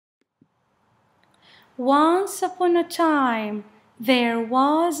Once upon a time, there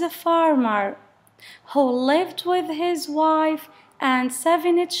was a farmer who lived with his wife and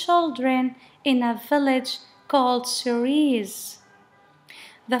 7 children in a village called Sereen.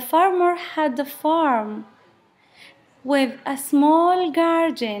 The farmer had a farm with a small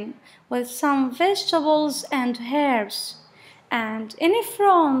garden with some vegetables and herbs, and in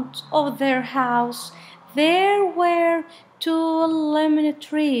front of their house there were 2 lemon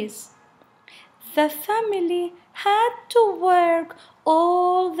trees. The family had to work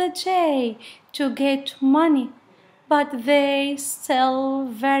all the day to get money, but they still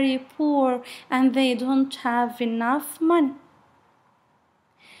very poor and they don't have enough money.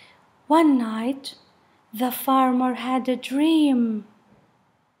 One night, the farmer had a dream.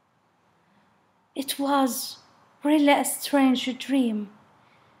 It was really a strange dream.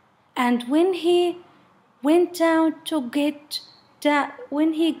 And when he went down to get down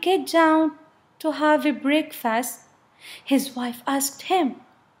to have a breakfast, his wife asked him,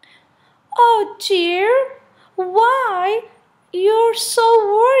 "Oh dear, why you're so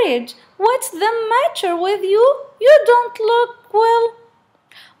worried? What's the matter with you? You don't look well."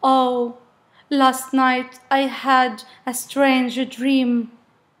 "Oh, last night I had a strange dream.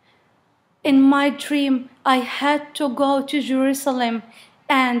 In my dream, I had to go to Jerusalem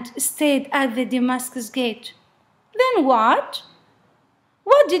and stayed at the Damascus gate." "Then what?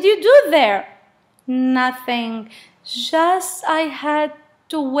 What did you do there?" "Nothing. Just I had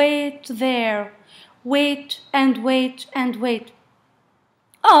to wait there. Wait and wait and wait."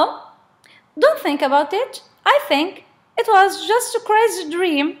 "Oh, don't think about it. I think it was just a crazy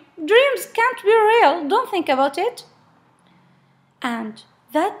dream. Dreams can't be real. Don't think about it." And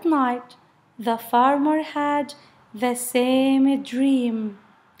that night, the farmer had the same dream.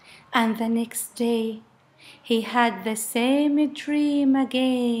 And the next day, he had the same dream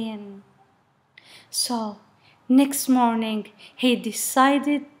again. So, next morning, he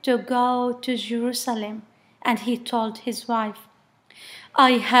decided to go to Jerusalem. And he told his wife,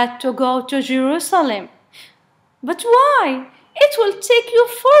 "I had to go to Jerusalem." "But why? It will take you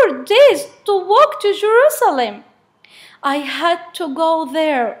 4 days to walk to Jerusalem." "I had to go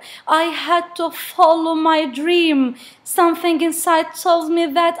there. I had to follow my dream. Something inside tells me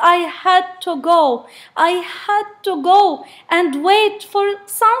that I had to go. I had to go and wait for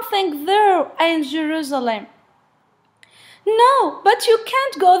something there in Jerusalem." "No, but you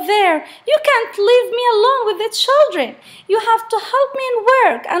can't go there. You can't leave me alone with the children. You have to help me in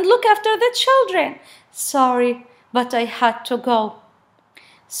work and look after the children." "Sorry, but I had to go."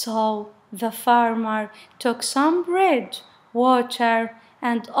 So the farmer took some bread, water,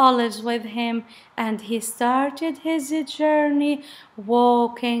 and olives with him, and he started his journey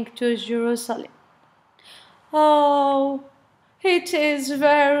walking to Jerusalem. "Oh, it is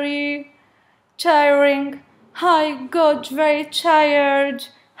very tiring. I got very tired,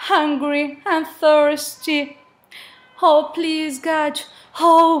 hungry, and thirsty. Oh, please, God.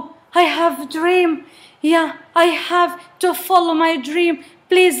 Oh, I have a dream. Yeah, I have to follow my dream.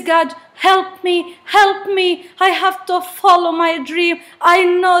 Please, God, help me, help me. I have to follow my dream. I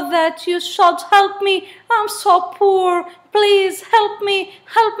know that you should help me. I'm so poor. Please help me,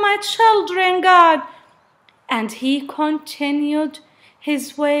 help my children, God." And he continued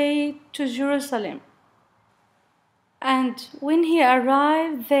his way to Jerusalem. And when he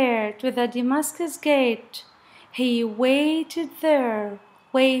arrived there to the Damascus gate, he waited there,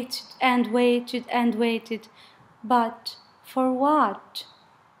 waited and waited and waited. But for what?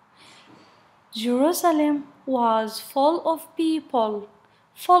 Jerusalem was full of people,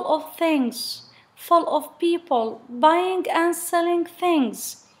 full of things, full of people buying and selling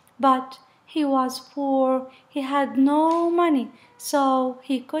things. But he was poor, he had no money, so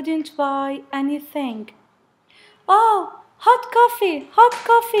he couldn't buy anything. "Oh, hot coffee, hot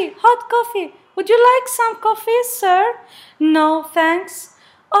coffee, hot coffee. Would you like some coffee, sir?" "No, thanks."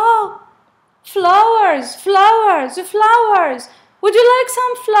 "Oh, flowers, flowers, flowers. Would you like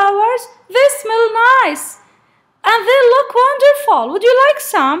some flowers? They smell nice and they look wonderful. Would you like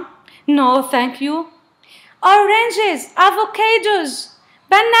some?" "No, thank you." "Oranges, avocados,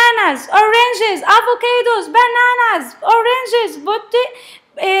 bananas, oranges, avocados, bananas, oranges,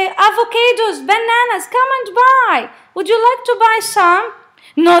 avocados, bananas. Come and buy. Would you like to buy some?"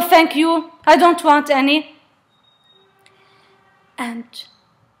 "No, thank you. I don't want any." And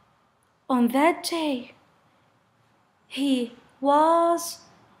on that day, he was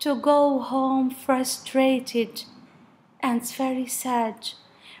to go home frustrated and very sad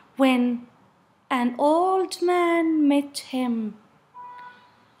when an old man met him.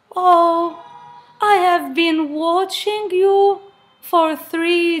 "Oh, I have been watching you for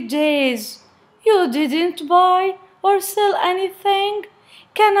 3 days. You didn't buy or sell anything.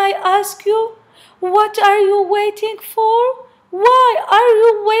 Can I ask you, what are you waiting for? Why are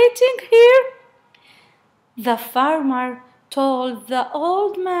you waiting here? The farmer told the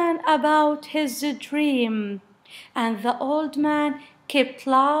old man about his dream, and the old man kept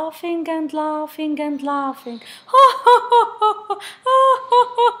laughing and laughing and laughing.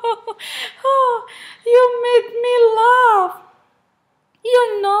 Oh, you made me laugh.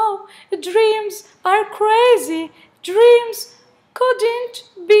 You know, dreams are crazy. Dreams couldn't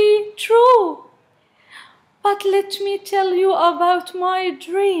be true. But let me tell you about my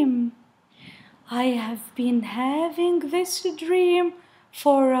dream. I have been having this dream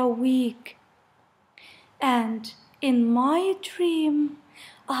for a week. And in my dream,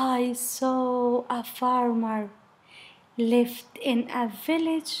 I saw a farmer lived in a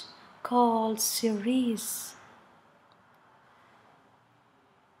village called Sereen.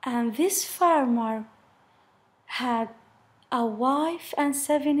 And this farmer had a wife and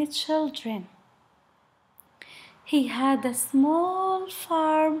 7 children. He had a small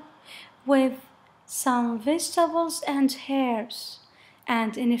farm with some vegetables and herbs,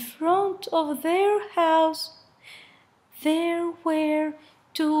 and in front of their house there were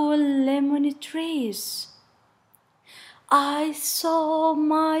 2 lemon trees. I saw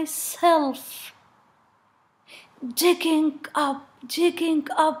myself digging up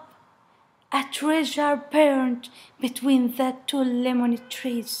a treasure buried between the 2 lemon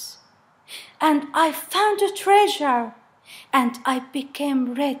trees. And I found a treasure, and I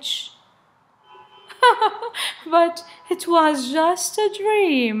became rich. But it was just a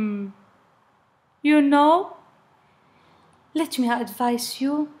dream. You know, let me advise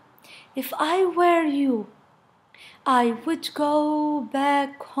you, if I were you, I would go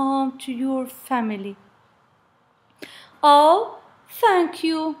back home to your family. Oh, thank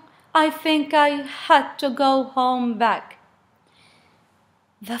you. I think I had to go home back.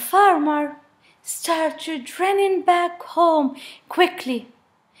 The farmer started running back home quickly.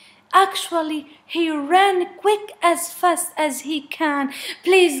 Actually, he ran quick as fast as he can.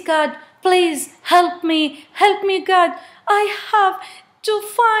 Please, God, please help me, God. I have to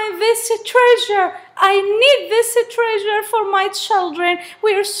find this treasure. I need this treasure for my children.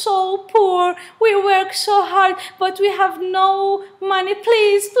 We're so poor. We work so hard, but we have no money.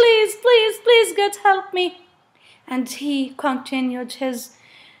 Please, please, please, please, God, help me. And he continued his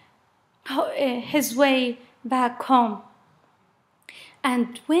way back home.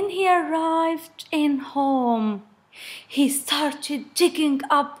 And when he arrived in home, he started digging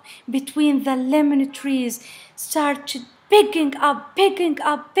up between the lemon trees, started picking up.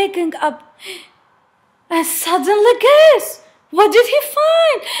 And suddenly, guess, what did he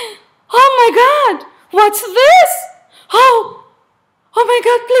find? Oh my God, what's this? Oh my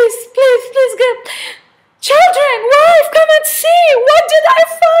God, please, get. Children, wife, come and see. What did I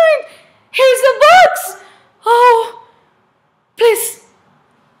find? Here's a box. Oh, please,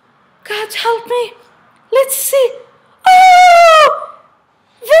 God, help me. Let's see. Oh,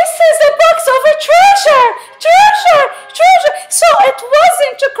 this is a box of a treasure. So it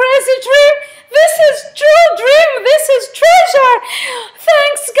wasn't a crazy dream. This is true dream. This is treasure.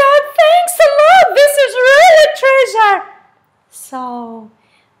 Thanks, God. Thanks a lot. This is really treasure. So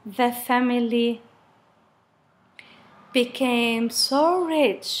the family became so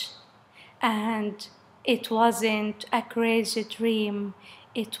rich, and it wasn't a crazy dream.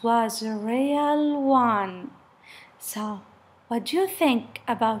 It was a real one. So, what do you think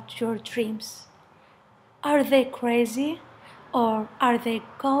about your dreams? Are they crazy, or are they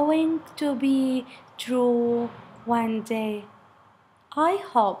going to be true one day? I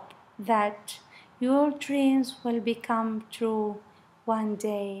hope that your dreams will become true one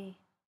day.